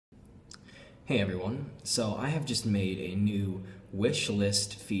Hey everyone, so I have just made a new wish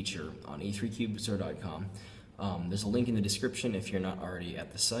list feature on E3cubestore.com. There's a link in the description if you're not already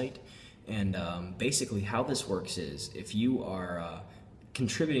at the site. And basically how this works is if you are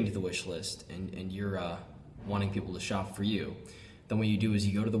contributing to the wish list and you're wanting people to shop for you, then what you do is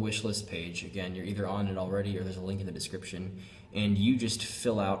you go to the wish list page. Again, you're either on it already or there's a link in the description, and you just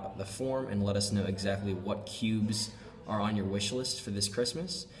fill out the form and let us know exactly what cubes are on your wish list for this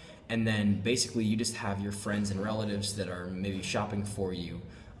Christmas. And then basically you just have your friends and relatives that are maybe shopping for you.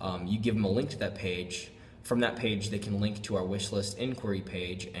 You give them a link to that page. From that page they can link to our wish list inquiry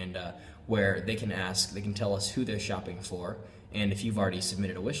page, and where they can tell us who they're shopping for. And if you've already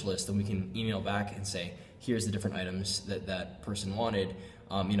submitted a wish list, then we can email back and say, here's the different items that that person wanted.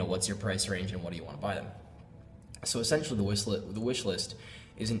 What's your price range and what do you want to buy them? So essentially the wish list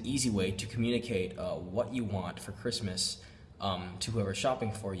is an easy way to communicate what you want for Christmas to whoever's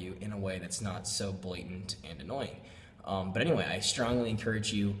shopping for you in a way that's not so blatant and annoying. But anyway, I strongly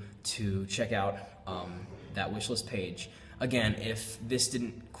encourage you to check out that wishlist page. Again, if this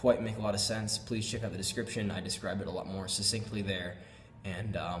didn't quite make a lot of sense, please check out the description. I describe it a lot more succinctly there.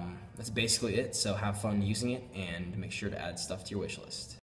 And that's basically it. So have fun using it and make sure to add stuff to your wish list.